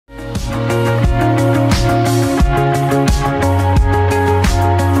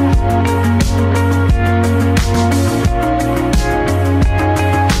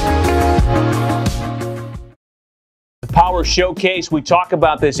Showcase. We talk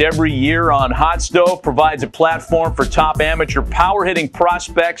about this every year on Hot Stove. Provides a platform for top amateur power hitting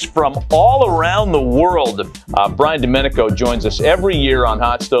prospects from all around the world. Brian Domenico joins us every year on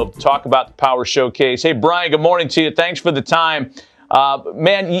Hot Stove to talk about the Power Showcase. Hey, Brian, good morning to you. Thanks for the time.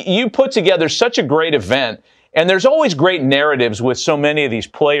 Man, you put together such a great event. And there's always great narratives with so many of these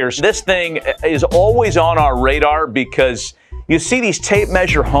players. This thing is always on our radar because you see these tape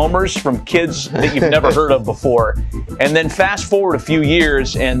measure homers from kids that you've never heard of before. And then fast forward a few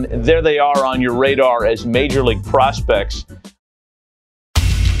years, and there they are on your radar as major league prospects.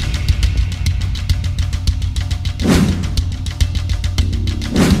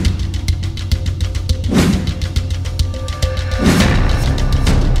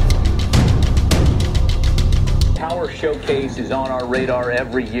 Power Showcase is on our radar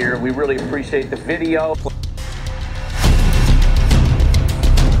every year. We really appreciate the video.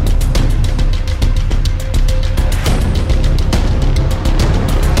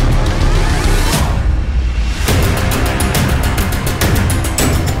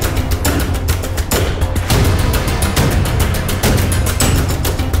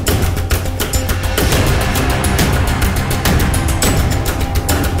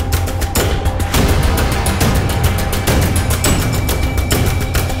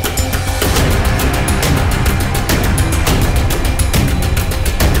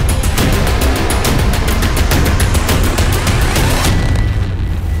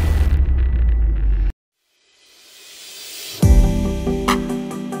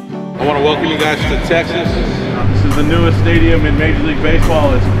 I want to welcome you guys to Texas. This is the newest stadium in Major League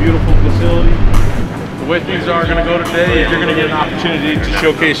Baseball. It's a beautiful facility. The way things are going to go today is you're going to get an opportunity to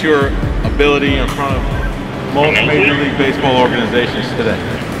showcase your ability in front of most Major League Baseball organizations today.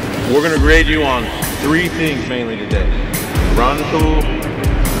 We're going to grade you on 3 things mainly today: run tool,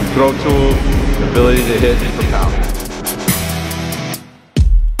 throw tool, ability to hit for power.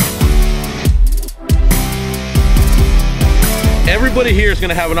 Everybody here is going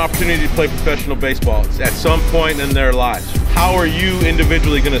to have an opportunity to play professional baseball at some point in their lives. How are you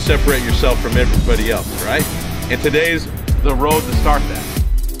individually going to separate yourself from everybody else, right? And today's the road to start that.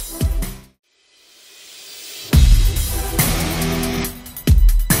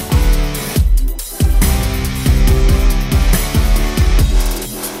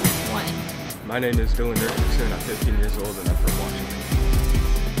 My name is Richardson. I'm 15 years old and I'm from Washington.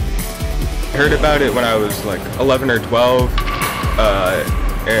 I heard about it when I was like 11 or 12.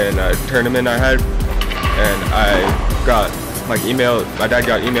 In a tournament I had, and I got like my dad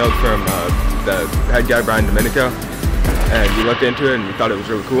got emailed from the head guy, Brian Domenico, and we looked into it and we thought it was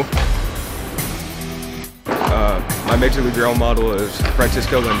really cool. My major league role model is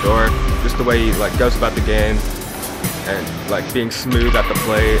Francisco Lindor, just the way he like goes about the game and like being smooth at the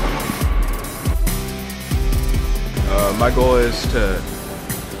plate. My goal is to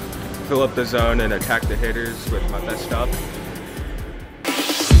fill up the zone and attack the hitters with my best stuff.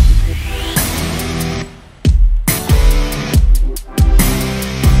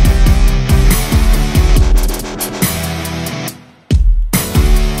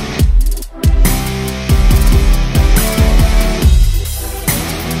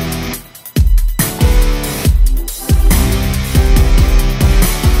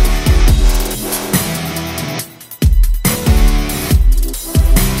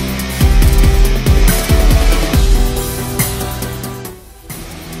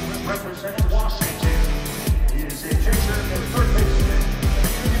 Representing Washington, he is a pitcher and third baseman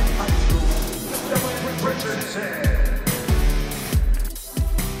at High School, Richardson.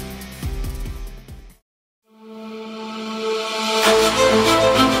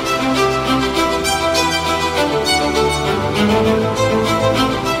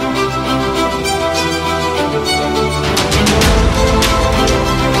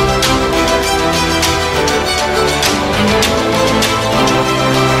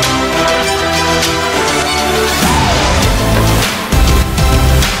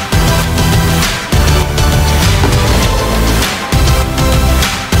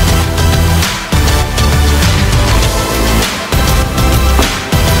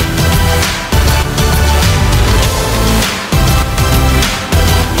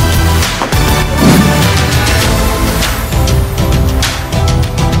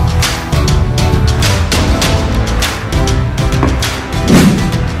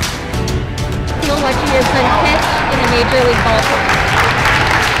 Watching your son pitch in a major league ballpark?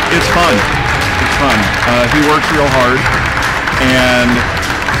 It's fun. It's fun. He works real hard, and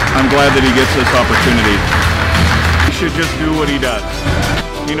I'm glad that he gets this opportunity. He should just do what he does.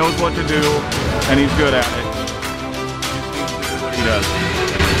 He knows what to do, and he's good at it. He does.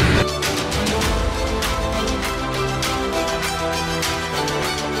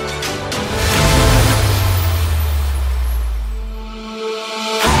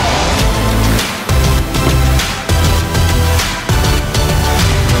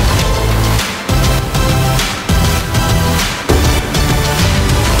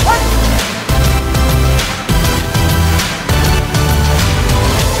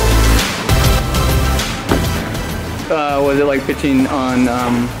 like pitching on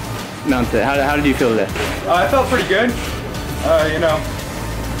Mount today? How did you feel today? I felt pretty good. You know,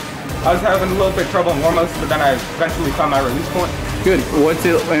 I was having a little bit of trouble in warm-ups, but then I eventually found my release point. Good. What's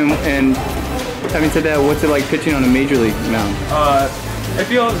it, and having said that, what's it like pitching on a major league mound? It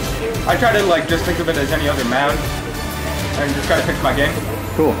feels, I try to like just think of it as any other mound and just try to pitch my game.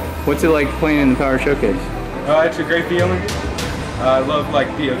 Cool. What's it like playing in the Power Showcase? It's a great feeling. I love like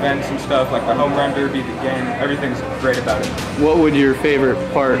the events and stuff, like the home run derby, the game, everything's great about it. What would your favorite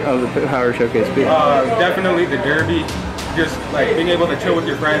part of the Power Showcase be? Definitely the derby, just like being able to chill with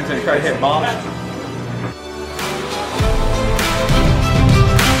your friends and try to hit bombs.